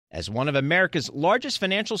As one of America's largest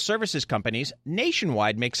financial services companies,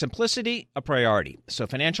 Nationwide makes simplicity a priority so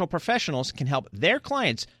financial professionals can help their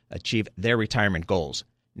clients achieve their retirement goals.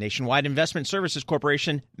 Nationwide Investment Services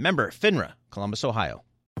Corporation, member FINRA, Columbus, Ohio.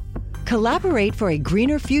 Collaborate for a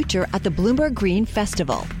greener future at the Bloomberg Green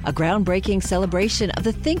Festival, a groundbreaking celebration of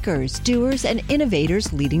the thinkers, doers, and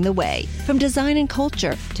innovators leading the way. From design and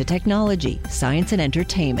culture to technology, science, and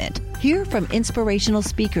entertainment. Hear from inspirational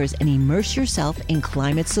speakers and immerse yourself in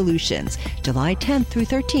climate solutions. July 10th through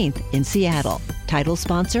 13th in Seattle. Title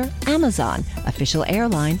sponsor, Amazon. Official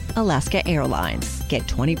airline, Alaska Airlines. Get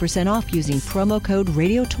 20% off using promo code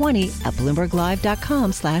radio20 at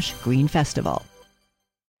BloombergLive.com/Green Festival.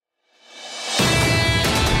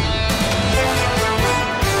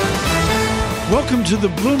 Welcome to the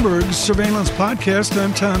Bloomberg Surveillance Podcast.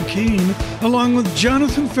 I'm Tom Keene, along with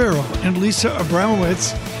Jonathan Farrell and Lisa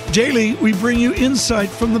Abramowitz. Daily, we bring you insight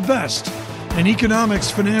from the best in economics,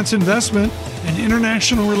 finance, investment, and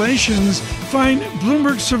international relations. Find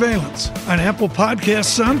Bloomberg Surveillance on Apple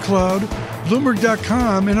Podcasts, SoundCloud,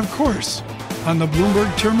 Bloomberg.com, and of course, on the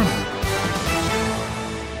Bloomberg Terminal.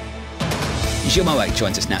 Gilles Moec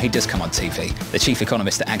joins us now. He does come on TV, the chief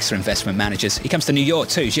economist at AXA Investment Managers. He comes to New York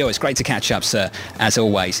too. Gilles, it's great to catch up, sir, as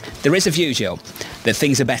always. There is a view, Gilles, that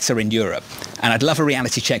things are better in Europe. And I'd love a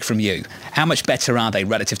reality check from you. How much better are they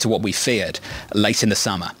relative to what we feared late in the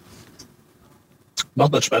summer?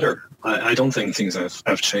 Not much better. I don't think things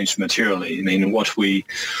have changed materially. I mean, what we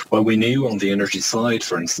knew on the energy side,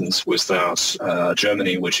 for instance, was that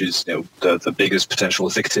Germany, which is the biggest potential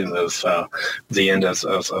victim of the end of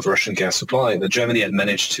Russian gas supply, that Germany had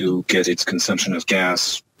managed to get its consumption of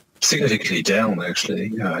gas significantly down,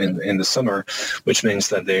 actually, in the summer, which means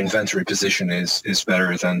that their inventory position is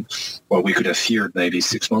better than what we could have feared maybe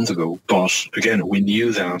 6 months ago. But again, we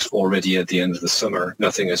knew that already at the end of the summer.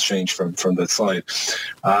 Nothing has changed from that side.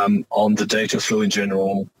 On the data flow in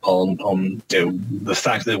general, on the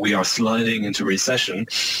fact that we are sliding into recession,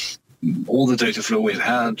 all the data flow we've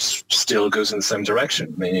had still goes in the same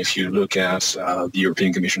direction. I mean, if you look at the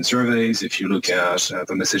European Commission surveys, if you look at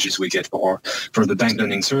the messages we get for the bank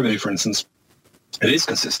lending survey, for instance, it is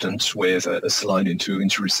consistent with a slide into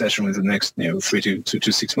recession within the next 3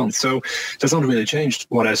 to 6 months. So that's not really changed.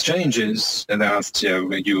 What has changed is that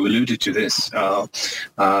you alluded to this.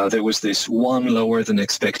 There was this one lower than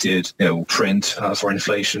expected print for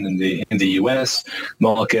inflation in the US.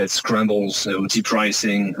 Market scrambles,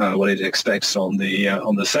 depricing what it expects on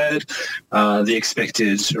the Fed. The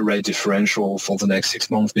expected rate differential for the next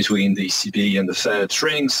 6 months between the ECB and the Fed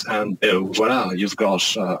shrinks, and voila, you've got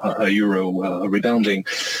a euro rebounding.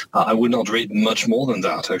 I would not read much more than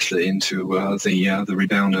that, actually, into the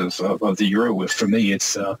rebound of the euro. For me,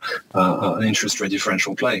 it's an interest rate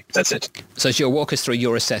differential play. That's it. So, Gilles, walk us through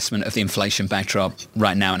your assessment of the inflation backdrop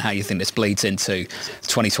right now and how you think this bleeds into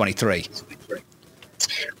 2023.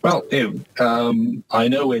 Well, I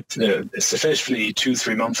know especially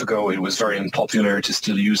 2-3 months ago, it was very unpopular to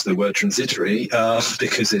still use the word transitory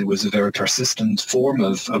because it was a very persistent form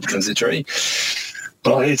of transitory.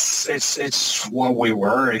 But it's what we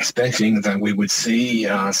were expecting, that we would see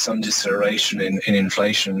some deceleration in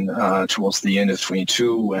inflation towards the end of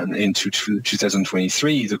 22 and into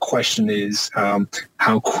 2023. The question is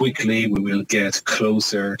how quickly we will get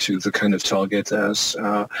closer to the kind of target as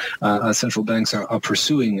central banks are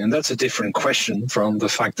pursuing. And that's a different question from the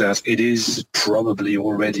fact that it is probably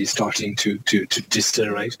already starting to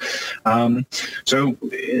decelerate. So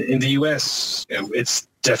in the US, it's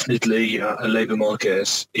definitely a labor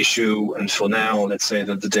market issue, and for now, let's say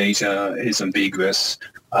that the data is ambiguous.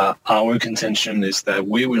 Our contention is that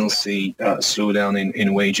we will see a slowdown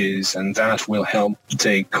in wages, and that will help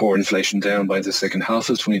take core inflation down by the second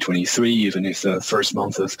half of 2023, even if the first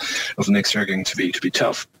month of next year are going to be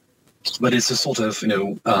tough. But it's a sort of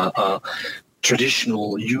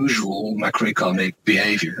traditional, usual macroeconomic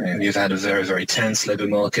behavior. And you've had a very, very tense labor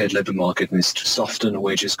market. Labor market needs to soften,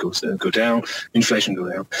 wages go down, inflation go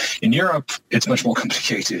down. In Europe, it's much more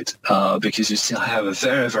complicated because you still have a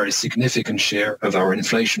very, very significant share of our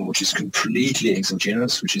inflation, which is completely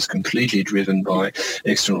exogenous, which is completely driven by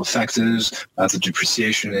external factors, the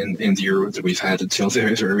depreciation in the euro that we've had until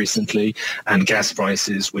very, very recently, and gas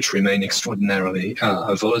prices, which remain extraordinarily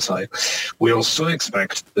volatile. We also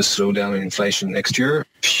expect a slowdown in inflation next year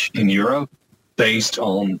in Europe, based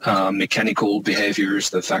on mechanical behaviors,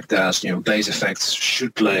 the fact that base effects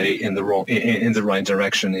should play in the right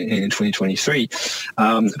direction in 2023,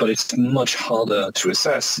 but it's much harder to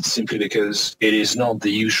assess simply because it is not the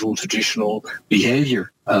usual traditional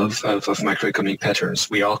behavior of macroeconomic patterns.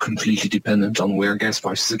 We are completely dependent on where gas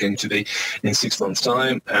prices are going to be in 6 months'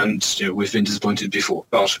 time, and we've been disappointed before.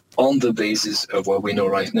 But on the basis of what we know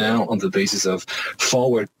right now, on the basis of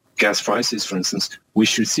forward gas prices, for instance, we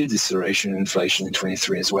should see deceleration in inflation in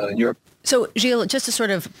 23 as well in Europe. So, Gilles, just to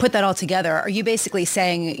sort of put that all together, are you basically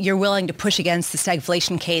saying you're willing to push against the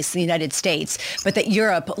stagflation case in the United States, but that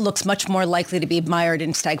Europe looks much more likely to be mired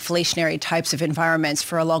in stagflationary types of environments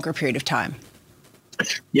for a longer period of time?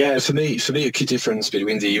 Yeah, for me, a key difference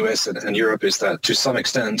between the US and Europe is that to some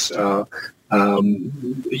extent,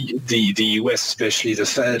 the US, especially the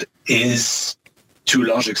Fed, is to a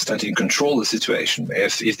large extent in control of the situation.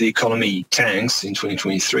 If the economy tanks in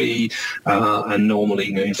 2023 and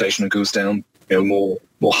normally inflation goes down more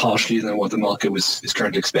harshly than what the market is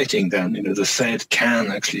currently expecting, then the Fed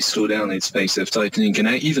can actually slow down its pace of tightening and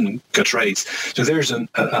even cut rates. So there's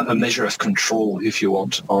a measure of control, if you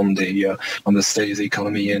want, on the state of the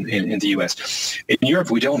economy in the US. In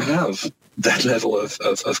Europe, we don't have that level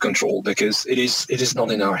of control because it is not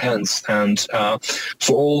in our hands. And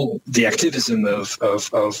for all the activism of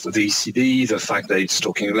the ECB, the fact that it's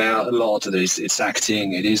talking a lot, that it's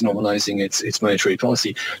acting, it is normalizing its monetary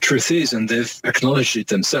policy. Truth is, and they've acknowledged it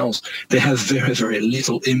themselves, they have very, very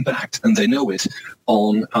little impact, and they know it,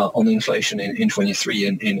 on inflation in 23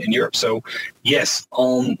 in Europe. So yes,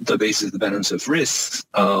 on the basis of the balance of risks,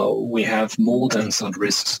 we have more downside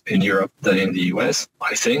risks in Europe than in the US,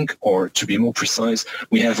 I think, or to be more precise,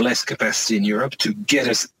 we have less capacity in Europe to get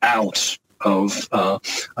us out of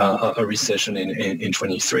a recession in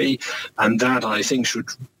 23, and that I think should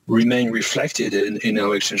remain reflected in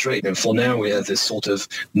our exchange rate. And for now, we have this sort of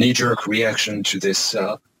knee-jerk reaction to this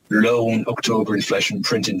low October inflation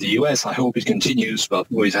print in the US. I hope it continues, but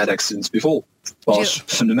we've had accidents before. But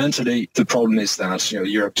fundamentally, the problem is that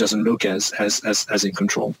Europe doesn't look as in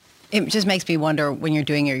control. It just makes me wonder, when you're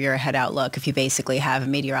doing your year ahead outlook, if you basically have a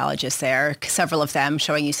meteorologist there, several of them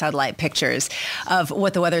showing you satellite pictures of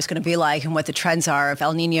what the weather is going to be like and what the trends are of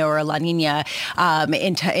El Nino or La Nina,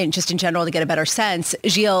 just in general to get a better sense.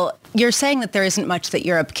 Gilles, you're saying that there isn't much that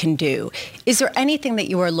Europe can do. Is there anything that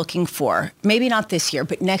you are looking for, maybe not this year,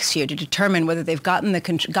 but next year, to determine whether they've gotten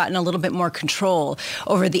a little bit more control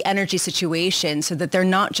over the energy situation so that they're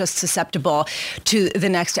not just susceptible to the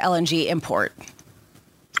next LNG import?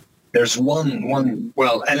 There's one.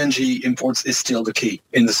 Well, LNG imports is still the key,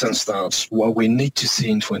 in the sense that what we need to see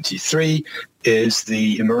in 23 is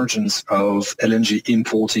the emergence of LNG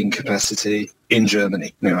importing capacity in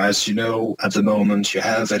Germany. As you know, at the moment, you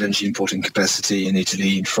have LNG importing capacity in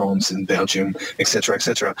Italy, in France, in Belgium, etc.,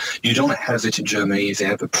 etc. You don't have it in Germany. They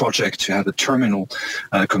have a project to have a terminal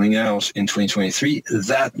coming out in 2023.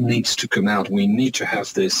 That needs to come out. We need to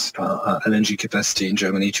have this LNG capacity in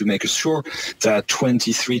Germany to make us sure that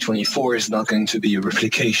 23-24 is not going to be a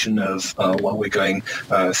replication of what we're going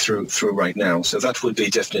through right now. So that would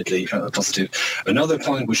be definitely positive. Another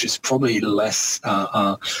point, which is probably less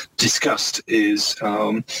discussed, is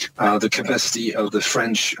the capacity of the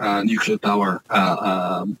French nuclear power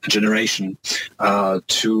generation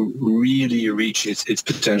to really reach its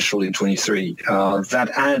potential in 23.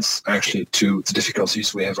 That adds actually to the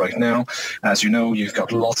difficulties we have right now. As you know, you've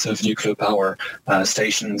got lots of nuclear power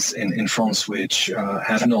stations in France which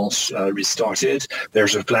have not restarted.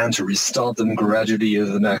 There's a plan to restart them gradually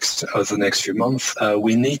over the next few months.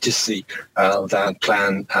 We need to see that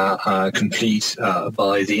plan complete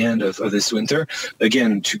by the end of this winter,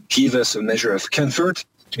 again, to give us a measure of comfort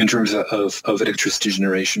in terms of electricity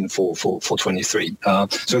generation for 23.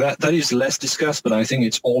 So that is less discussed, but I think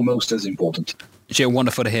it's almost as important. Gilles,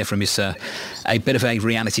 wonderful to hear from you, sir. A bit of a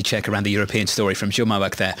reality check around the European story from Gilles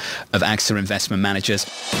Moec there of AXA Investment Managers.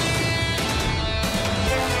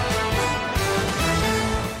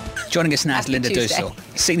 Joining us now is Linda Dussel,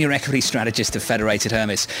 Senior Equity Strategist of Federated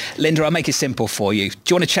Hermes. Linda, I'll make it simple for you. Do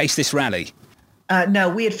you want to chase this rally? No,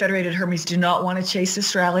 we at Federated Hermes do not want to chase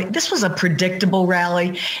this rally. This was a predictable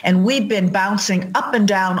rally, and we've been bouncing up and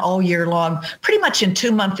down all year long, pretty much in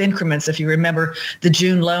 2-month increments, if you remember the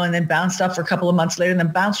June low, and then bounced up for a couple of months later, and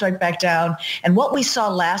then bounced right back down. And what we saw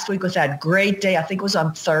last week was that great day, I think it was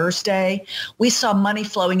on Thursday, we saw money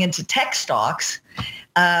flowing into tech stocks.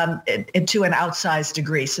 to an outsized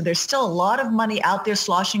degree. So there's still a lot of money out there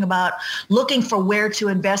sloshing about, looking for where to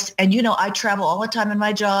invest. And, I travel all the time in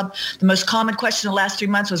my job. The most common question in the last 3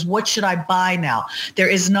 months was, what should I buy now? There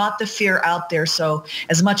is not the fear out there. So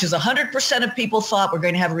as much as 100% of people thought we're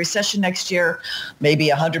going to have a recession next year, maybe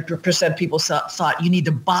 100% people thought you need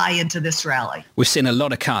to buy into this rally. We've seen a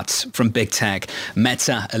lot of cuts from big tech.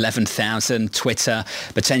 Meta, 11,000, Twitter,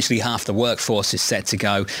 potentially half the workforce is set to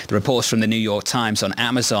go. The reports from the New York Times on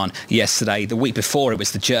Amazon yesterday. The week before, it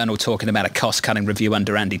was the Journal talking about a cost-cutting review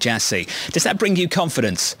under Andy Jassy. Does that bring you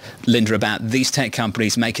confidence, Linda, about these tech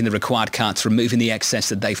companies making the required cuts, removing the excess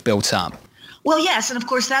that they've built up? Well, yes. And of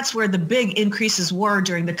course, that's where the big increases were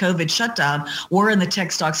during the COVID shutdown, were in the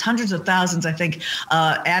tech stocks. Hundreds of thousands, I think,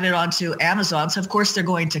 added onto Amazon. So, of course, they're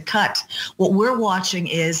going to cut. What we're watching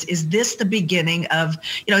is this the beginning of,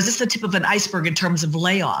 is this the tip of an iceberg in terms of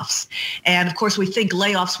layoffs? And, of course, we think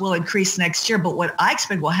layoffs will increase next year. But what I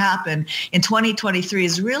expect will happen in 2023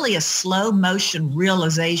 is really a slow motion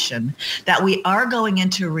realization that we are going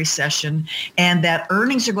into a recession and that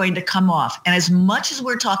earnings are going to come off. And as much as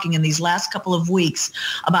we're talking in these last couple of weeks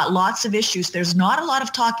about lots of issues, there's not a lot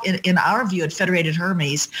of talk in our view at Federated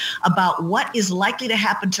Hermes about what is likely to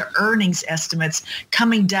happen to earnings estimates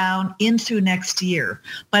coming down in through next year.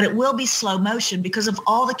 But it will be slow motion because of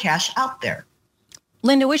all the cash out there.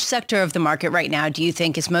 Linda, which sector of the market right now do you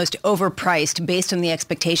think is most overpriced based on the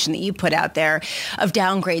expectation that you put out there of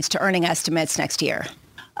downgrades to earning estimates next year?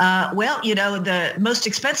 The most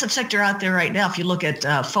expensive sector out there right now, if you look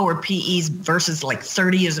at forward PEs versus like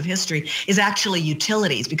 30 years of history, is actually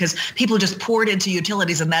utilities, because people just poured into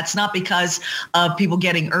utilities. And that's not because of people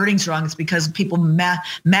getting earnings wrong. It's because of people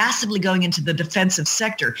massively going into the defensive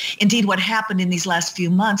sector. Indeed, what happened in these last few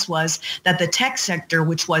months was that the tech sector,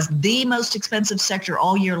 which was the most expensive sector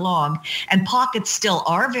all year long, and pockets still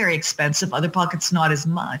are very expensive, other pockets not as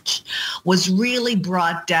much, was really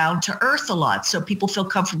brought down to earth a lot. So people feel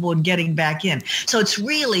comfortable in getting back in. So it's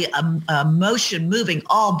really a motion moving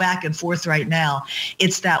all back and forth right now.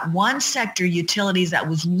 It's that one sector, utilities, that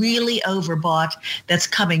was really overbought, that's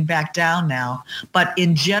coming back down now. But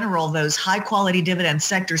in general, those high quality dividend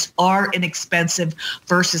sectors are inexpensive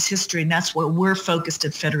versus history. And that's where we're focused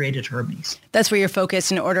at Federated Hermes. That's where you're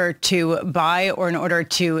focused in order to buy or in order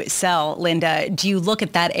to sell, Linda. Do you look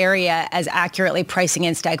at that area as accurately pricing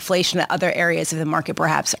in stagflation that other areas of the market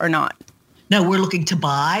perhaps are not? No, we're looking to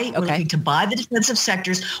buy. Okay. We're looking to buy the defensive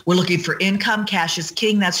sectors. We're looking for income. Cash is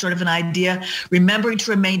king. That's sort of an idea. Remembering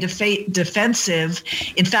to remain defensive.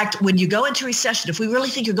 In fact, when you go into recession, if we really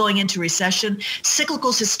think you're going into recession,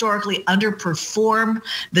 cyclicals historically underperform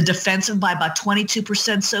the defensive by about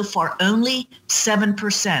 22% so far, only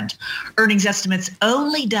 7%. Earnings estimates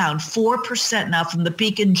only down 4% now from the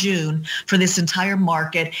peak in June for this entire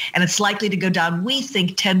market. And it's likely to go down, we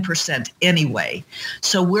think, 10% anyway.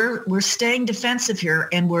 So we're staying defensive here,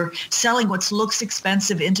 and we're selling what looks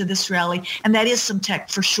expensive into this rally, and that is some tech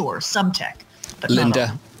for sure, some tech. But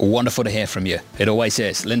Linda, wonderful to hear from you. It always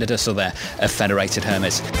is. Linda Dussel there at Federated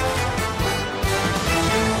Hermes.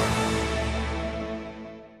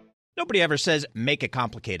 Nobody ever says make it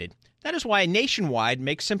complicated. That is why Nationwide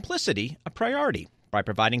makes simplicity a priority by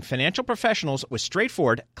providing financial professionals with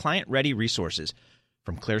straightforward, client-ready resources.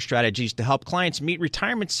 From clear strategies to help clients meet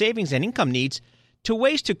retirement savings and income needs, to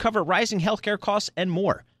ways to cover rising healthcare costs and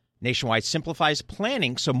more. Nationwide simplifies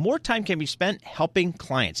planning so more time can be spent helping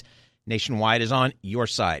clients. Nationwide is on your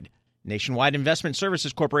side. Nationwide Investment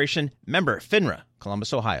Services Corporation, member FINRA,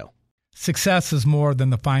 Columbus, Ohio. Success is more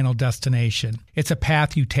than the final destination. It's a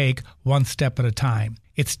path you take one step at a time.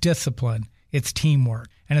 It's discipline, it's teamwork,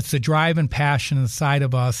 and it's the drive and passion inside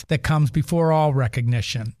of us that comes before all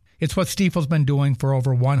recognition. It's what Stifel's been doing for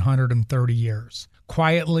over 130 years.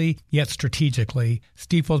 Quietly, yet strategically,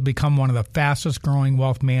 Stifel's become one of the fastest growing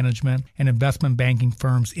wealth management and investment banking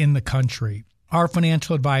firms in the country. Our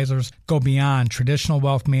financial advisors go beyond traditional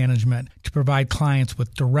wealth management to provide clients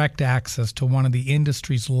with direct access to one of the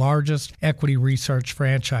industry's largest equity research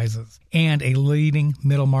franchises and a leading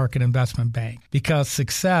middle market investment bank, because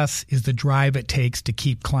success is the drive it takes to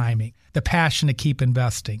keep climbing, the passion to keep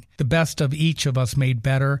investing, the best of each of us made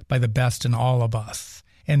better by the best in all of us.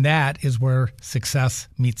 And that is where success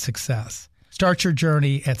meets success. Start your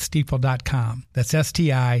journey at stifel.com. That's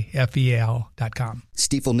STIFEL.com.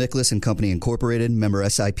 Stifel Nicholas and Company Incorporated, member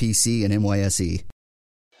SIPC and NYSE.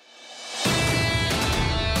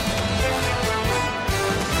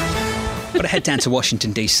 Got to head down to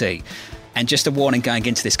Washington, D.C. And just a warning going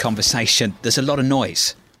into this conversation, there's a lot of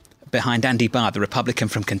noise. behind Andy Barr, the Republican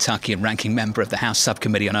from Kentucky and ranking member of the House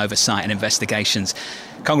Subcommittee on Oversight and Investigations.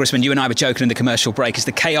 Congressman, you and I were joking in the commercial break. It's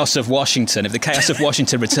the chaos of Washington. If the chaos of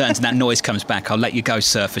Washington returns and that noise comes back, I'll let you go,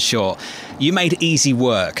 sir, for sure. You made easy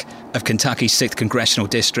work of Kentucky's 6th Congressional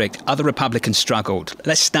District. Other Republicans struggled.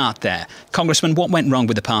 Let's start there. Congressman, what went wrong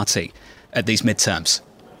with the party at these midterms?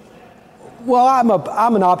 Well,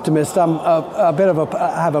 I'm an optimist. I'm I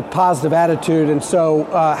have a positive attitude. And so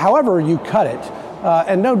however you cut it,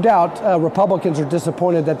 and no doubt Republicans are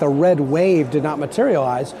disappointed that the red wave did not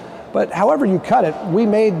materialize. But however you cut it, we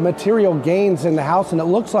made material gains in the House, and it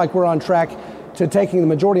looks like we're on track to taking the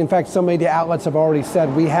majority. In fact, some media outlets have already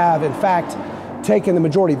said we have, in fact, taken the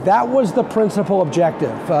majority. That was the principal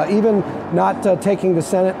objective, even not taking the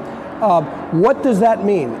Senate. What does that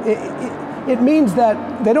mean? It means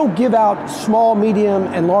that they don't give out small, medium,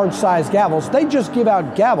 and large-sized gavels. They just give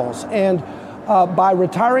out gavels. And by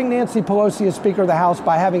retiring Nancy Pelosi as Speaker of the House,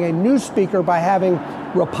 by having a new Speaker, by having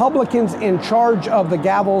Republicans in charge of the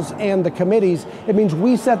gavels and the committees, it means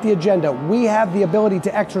we set the agenda. We have the ability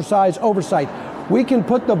to exercise oversight. We can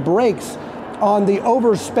put the brakes on the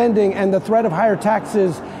overspending and the threat of higher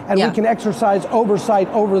taxes, and we can exercise oversight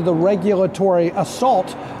over the regulatory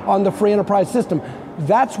assault on the free enterprise system.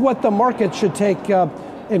 That's what the market should take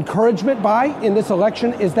encouragement by in this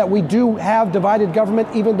election, is that we do have divided government,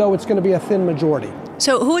 even though it's going to be a thin majority.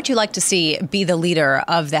 So who would you like to see be the leader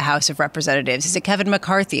of the House of Representatives? Is it Kevin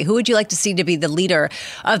McCarthy? Who would you like to see to be the leader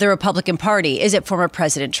of the Republican Party? Is it former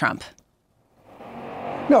President Trump?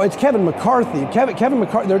 No, it's Kevin McCarthy. Kevin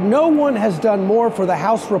McCarthy. No one has done more for the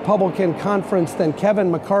House Republican Conference than Kevin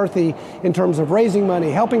McCarthy in terms of raising money,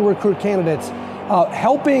 helping recruit candidates,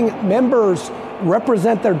 helping members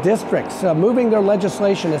represent their districts, moving their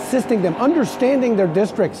legislation, assisting them, understanding their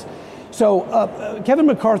districts. So Kevin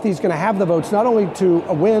McCarthy is going to have the votes not only to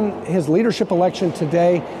win his leadership election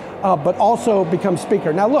today, but also become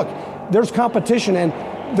Speaker. Now, look, there's competition, and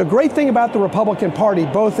the great thing about the Republican Party,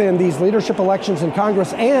 both in these leadership elections in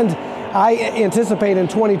Congress and I anticipate in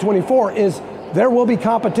 2024, is there will be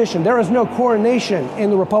competition. There is no coronation in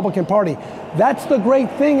the Republican Party. That's the great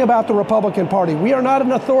thing about the Republican Party. We are not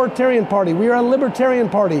an authoritarian party. We are a libertarian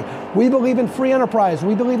party. We believe in free enterprise.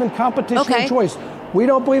 We believe in competition and choice. We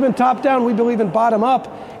don't believe in top down. We believe in bottom up.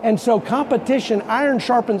 And so competition, iron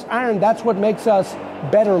sharpens iron. That's what makes us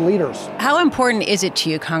better leaders. How important is it to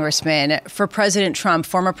you, Congressman, for President Trump,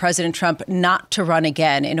 former President Trump, not to run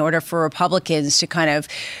again in order for Republicans to kind of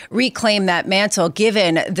reclaim that mantle,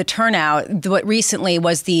 given the turnout, what recently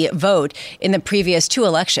was the vote in the previous 2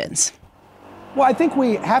 elections? Well, I think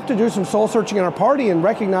we have to do some soul searching in our party and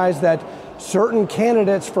recognize that certain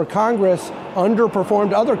candidates for Congress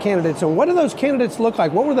underperformed other candidates. And what do those candidates look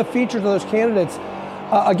like? What were the features of those candidates?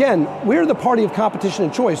 Again, we're the party of competition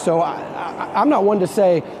and choice. So I'm not one to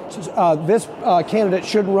say this candidate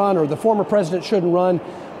shouldn't run or the former president shouldn't run.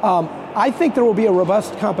 I think there will be a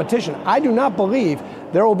robust competition. I do not believe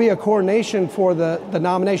there will be a coronation for the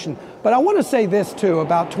nomination. But I want to say this, too,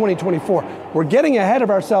 about 2024. We're getting ahead of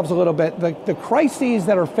ourselves a little bit. The crises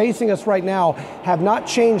that are facing us right now have not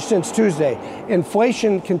changed since Tuesday.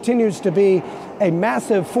 Inflation continues to be a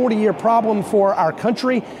massive 40-year problem for our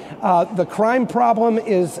country. The crime problem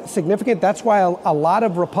is significant. That's why a lot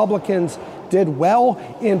of Republicans did well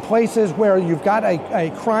in places where you've got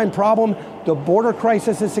a crime problem. The border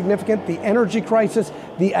crisis is significant. The energy crisis,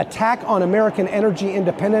 the attack on American energy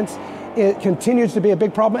independence, it continues to be a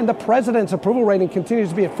big problem. And the president's approval rating continues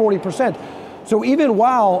to be at 40%. So even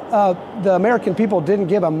while the American people didn't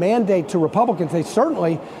give a mandate to Republicans, they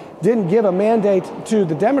certainly didn't give a mandate to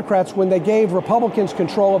the Democrats when they gave Republicans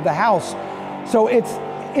control of the House. So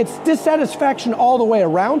it's dissatisfaction all the way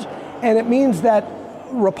around. And it means that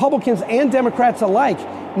Republicans and Democrats alike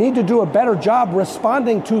need to do a better job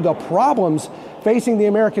responding to the problems facing the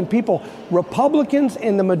American people. Republicans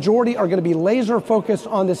in the majority are going to be laser focused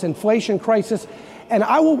on this inflation crisis. And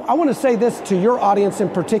I want to say this to your audience in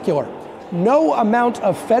particular. No amount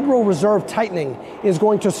of Federal Reserve tightening is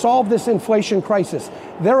going to solve this inflation crisis.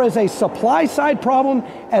 There is a supply side problem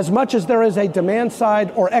as much as there is a demand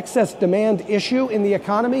side or excess demand issue in the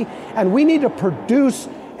economy. And we need to produce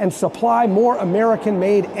and supply more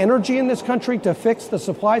American-made energy in this country to fix the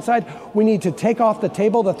supply side. We need to take off the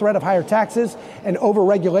table the threat of higher taxes and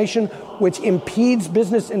over-regulation, which impedes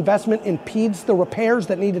business investment, impedes the repairs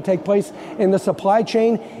that need to take place in the supply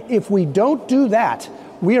chain. If we don't do that,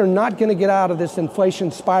 we are not going to get out of this inflation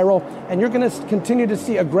spiral, and you're going to continue to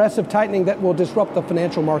see aggressive tightening that will disrupt the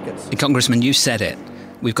financial markets. Congressman, you said it.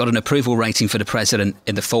 We've got an approval rating for the president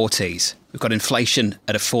in the 40s. We've got inflation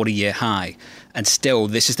at a 40-year high. And still,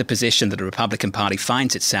 this is the position that the Republican Party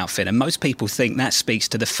finds itself in. And most people think that speaks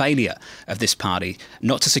to the failure of this party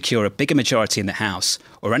not to secure a bigger majority in the House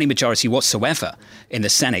or any majority whatsoever in the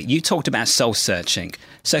Senate. You talked about soul-searching.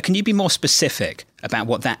 So can you be more specific about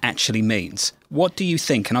what that actually means? What do you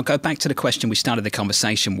think? And I'll go back to the question we started the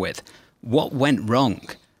conversation with. What went wrong?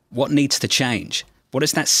 What needs to change? What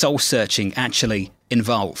does that soul-searching actually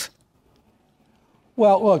involve?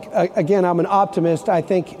 Well, look, again, I'm an optimist. I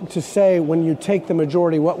think to say when you take the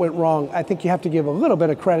majority what went wrong, I think you have to give a little bit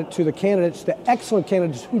of credit to the candidates, the excellent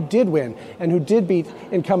candidates who did win and who did beat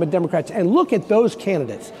incumbent Democrats. And look at those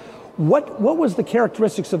candidates. What was the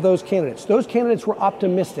characteristics of those candidates? Those candidates were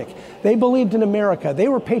optimistic. They believed in America. They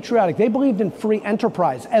were patriotic. They believed in free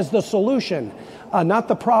enterprise as the solution, not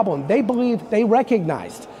the problem. They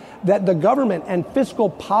recognized that the government and fiscal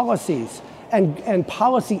policies and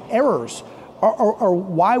policy errors are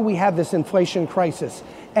why we have this inflation crisis.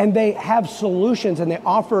 And they have solutions, and they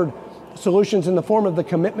offered solutions in the form of the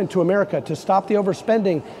commitment to America, to stop the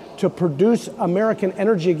overspending, to produce American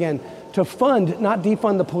energy again, to fund, not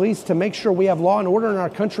defund the police, to make sure we have law and order in our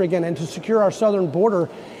country again, and to secure our southern border,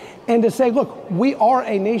 and to say, look, we are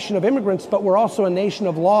a nation of immigrants, but we're also a nation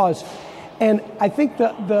of laws. And I think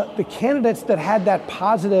the candidates that had that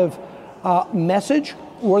positive message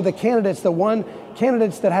were the candidates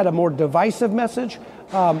that had a more divisive message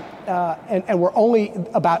and were only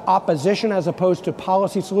about opposition as opposed to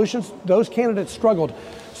policy solutions. Those candidates struggled.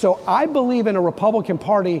 So I believe in a Republican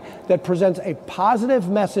Party that presents a positive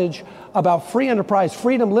message about free enterprise,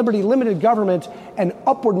 freedom, liberty, limited government, and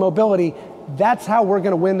upward mobility. That's how we're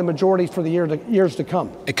going to win the majority for the years to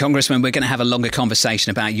come. Congressman, we're going to have a longer conversation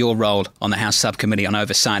about your role on the House Subcommittee on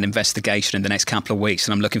Oversight and Investigation in the next couple of weeks,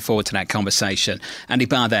 and I'm looking forward to that conversation. Andy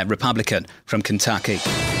Barr there, Republican from Kentucky.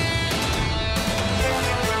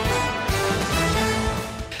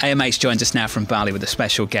 AMH joins us now from Bali with a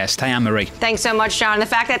special guest. Hey, Anne-Marie. Thanks so much, John. The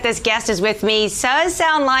fact that this guest is with me does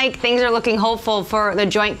sound like things are looking hopeful for the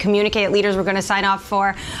joint communique that leaders we're going to sign off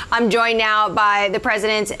for. I'm joined now by the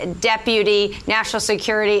President's Deputy National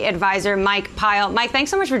Security Advisor, Mike Pyle. Mike, thanks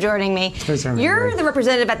so much for joining me. You're the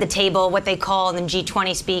representative at the table, what they call in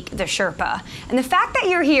G20 speak, the Sherpa. And the fact that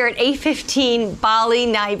you're here at 8:15 Bali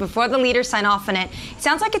night before the leaders sign off on it, it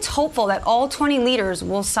sounds like it's hopeful that all 20 leaders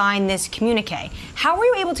will sign this communique. How were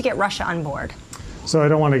you able to get Russia on board? So I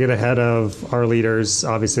don't want to get ahead of our leaders.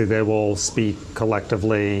 Obviously, they will speak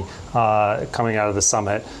collectively coming out of the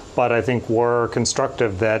summit. But I think we're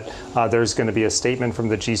constructive that there's going to be a statement from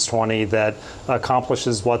the G20 that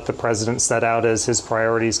accomplishes what the president set out as his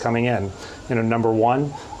priorities coming in. You know, number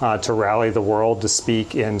one, to rally the world to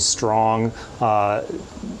speak in strong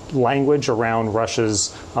language around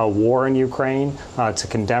Russia's war in Ukraine, to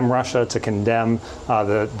condemn Russia, to condemn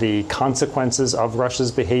the consequences of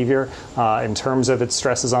Russia's behavior in terms of its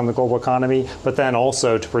stresses on the global economy, but then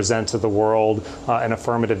also to present to the world an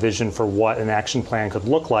affirmative vision for what an action plan could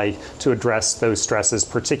look like to address those stresses,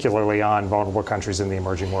 particularly on vulnerable countries in the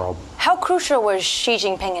emerging world. How crucial was Xi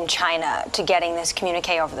Jinping in China to getting this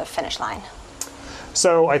communique over the finish line?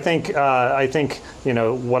 So I think you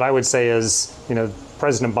know, what I would say is, you know,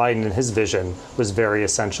 President Biden and his vision was very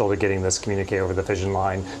essential to getting this communique over the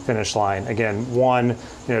finish line. Again, one,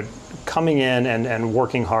 you know, coming in and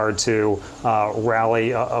working hard to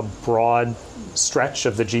rally a broad stretch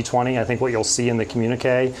of the G20. I think what you'll see in the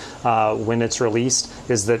communique when it's released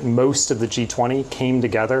is that most of the G20 came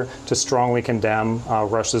together to strongly condemn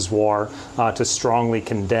Russia's war, to strongly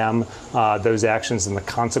condemn those actions and the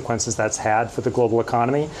consequences that's had for the global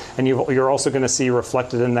economy. And you're also going to see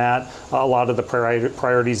reflected in that a lot of the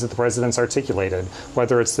priorities that the president's articulated,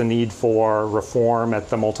 whether it's the need for reform at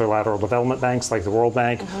the multilateral development banks like the World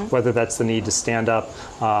Bank, whether that's the need to stand up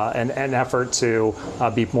an effort to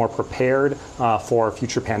be more prepared for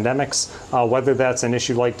future pandemics, whether that's an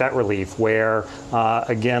issue like debt relief, where,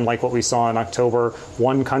 again, like what we saw in October,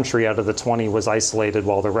 one country out of the 20 was isolated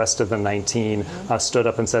while the rest of the 19 stood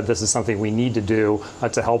up and said this is something we need to do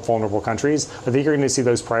to help vulnerable countries. I think you're going to see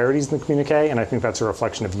those priorities in the communique, and I think that's a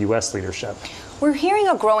reflection of U.S. leadership. We're hearing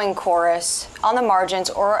a growing chorus on the margins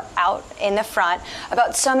or out in the front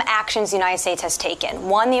about some actions the United States has taken.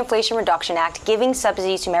 One, the Inflation Reduction Act, giving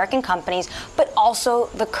subsidies to American companies, but also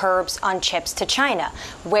the curbs on chips to China,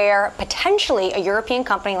 where potentially a European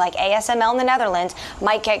company like ASML in the Netherlands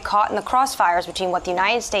might get caught in the crossfires between what the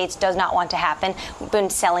United States does not want to happen, been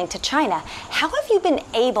selling to China. How have you been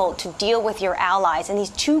able to deal with your allies in these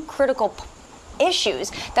two critical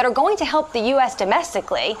issues that are going to help the U.S.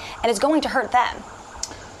 domestically and is going to hurt them?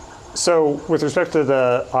 So with respect to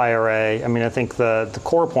the IRA, I mean, I think the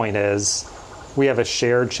core point is we have a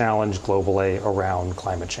shared challenge globally around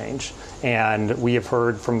climate change. And we have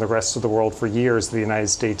heard from the rest of the world for years the United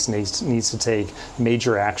States needs to take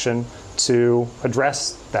major action to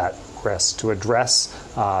address that risk, to address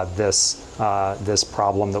this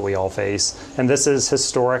problem that we all face. And this is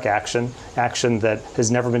historic action that has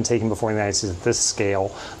never been taken before in the United States at this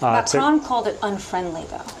scale. Macron called it unfriendly,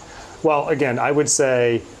 though. Well, again, I would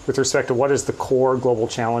say with respect to what is the core global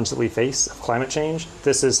challenge that we face of climate change,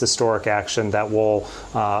 this is historic action that will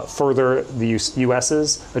further the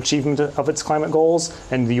U.S.'s achievement of its climate goals,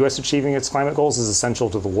 and the U.S. achieving its climate goals is essential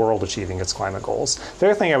to the world achieving its climate goals. The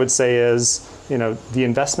other thing I would say is, the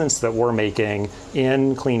investments that we're making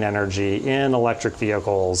in clean energy, in electric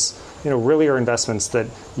vehicles, really are investments that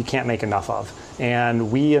you can't make enough of.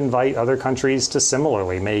 And we invite other countries to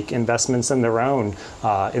similarly make investments in their own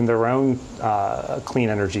clean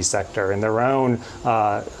energy sector, in their own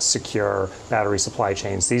secure battery supply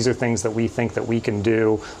chains. These are things that we think that we can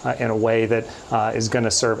do in a way that is going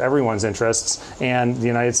to serve everyone's interests. And the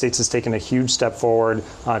United States has taken a huge step forward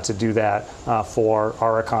to do that for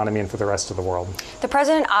our economy and for the rest of the world. The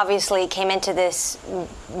president obviously came into this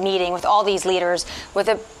meeting with all these leaders with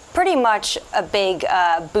a pretty much a big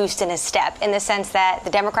boost in his step, in the sense that the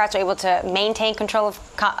Democrats are able to maintain control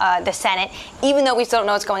of the Senate, even though we still don't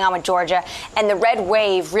know what's going on with Georgia, and the red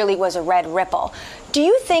wave really was a red ripple. Do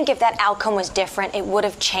you think if that outcome was different, it would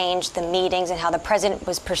have changed the meetings and how the president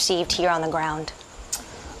was perceived here on the ground?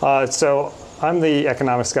 So I'm the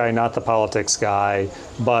economics guy, not the politics guy,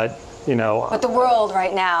 but But the world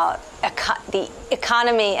right now, the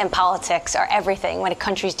economy and politics are everything when a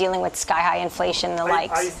country's dealing with sky-high inflation and the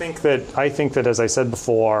likes. I think that, as I said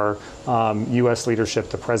before, U.S. leadership,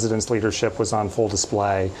 the president's leadership was on full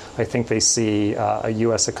display. I think they see a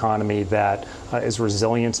U.S. economy that is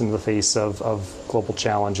resilient in the face of global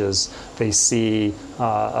challenges. They see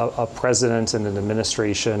a president and an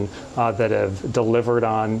administration that have delivered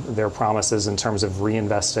on their promises in terms of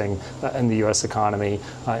reinvesting in the U.S. economy,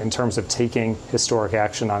 in terms of taking historic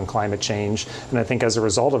action on climate change. And I think as a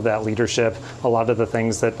result of that leadership, a lot of the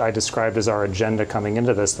things that I described as our agenda coming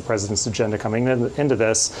into this, the president's agenda coming into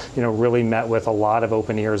this, really met with a lot of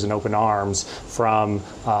open ears and open arms from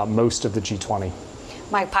most of the G20.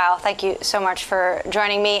 Mike Pyle, thank you so much for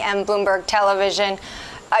joining me and Bloomberg Television.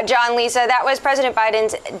 John, Lisa, that was President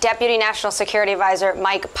Biden's Deputy National Security Advisor,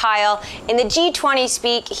 Mike Pyle. In the G20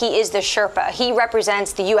 speak, he is the Sherpa. He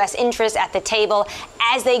represents the U.S. interests at the table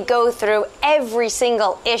as they go through every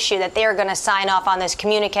single issue that they're going to sign off on this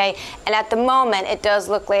communique. And at the moment, it does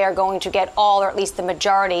look they are going to get all, or at least the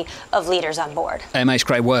majority, of leaders on board. Makes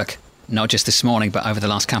great work. Not just this morning, but over the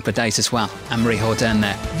last couple of days as well. Anne-Marie Jourdain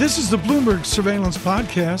there. This is the Bloomberg Surveillance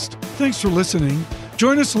Podcast. Thanks for listening.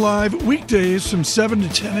 Join us live weekdays from 7 to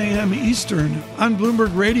 10 a.m. Eastern on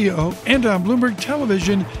Bloomberg Radio and on Bloomberg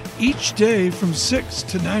Television each day from 6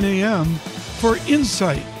 to 9 a.m. for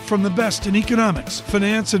insight from the best in economics,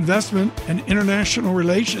 finance, investment, and international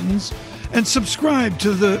relations. And subscribe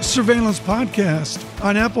to the Surveillance Podcast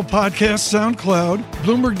on Apple Podcasts, SoundCloud,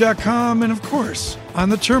 Bloomberg.com, and of course, on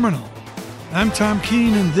the terminal. I'm Tom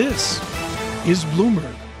Keene, and this is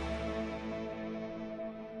Bloomberg.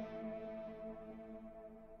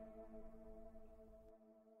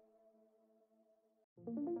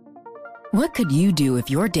 What could you do if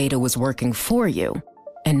your data was working for you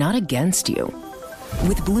and not against you?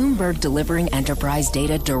 With Bloomberg delivering enterprise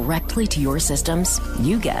data directly to your systems,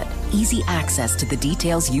 you get easy access to the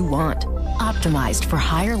details you want, optimized for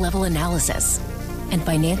higher-level analysis, and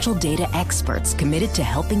financial data experts committed to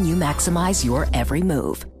helping you maximize your every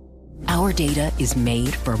move. Our data is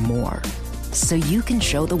made for more, so you can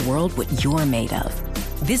show the world what you're made of.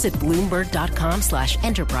 Visit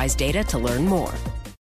Bloomberg.com/enterprise data to learn more.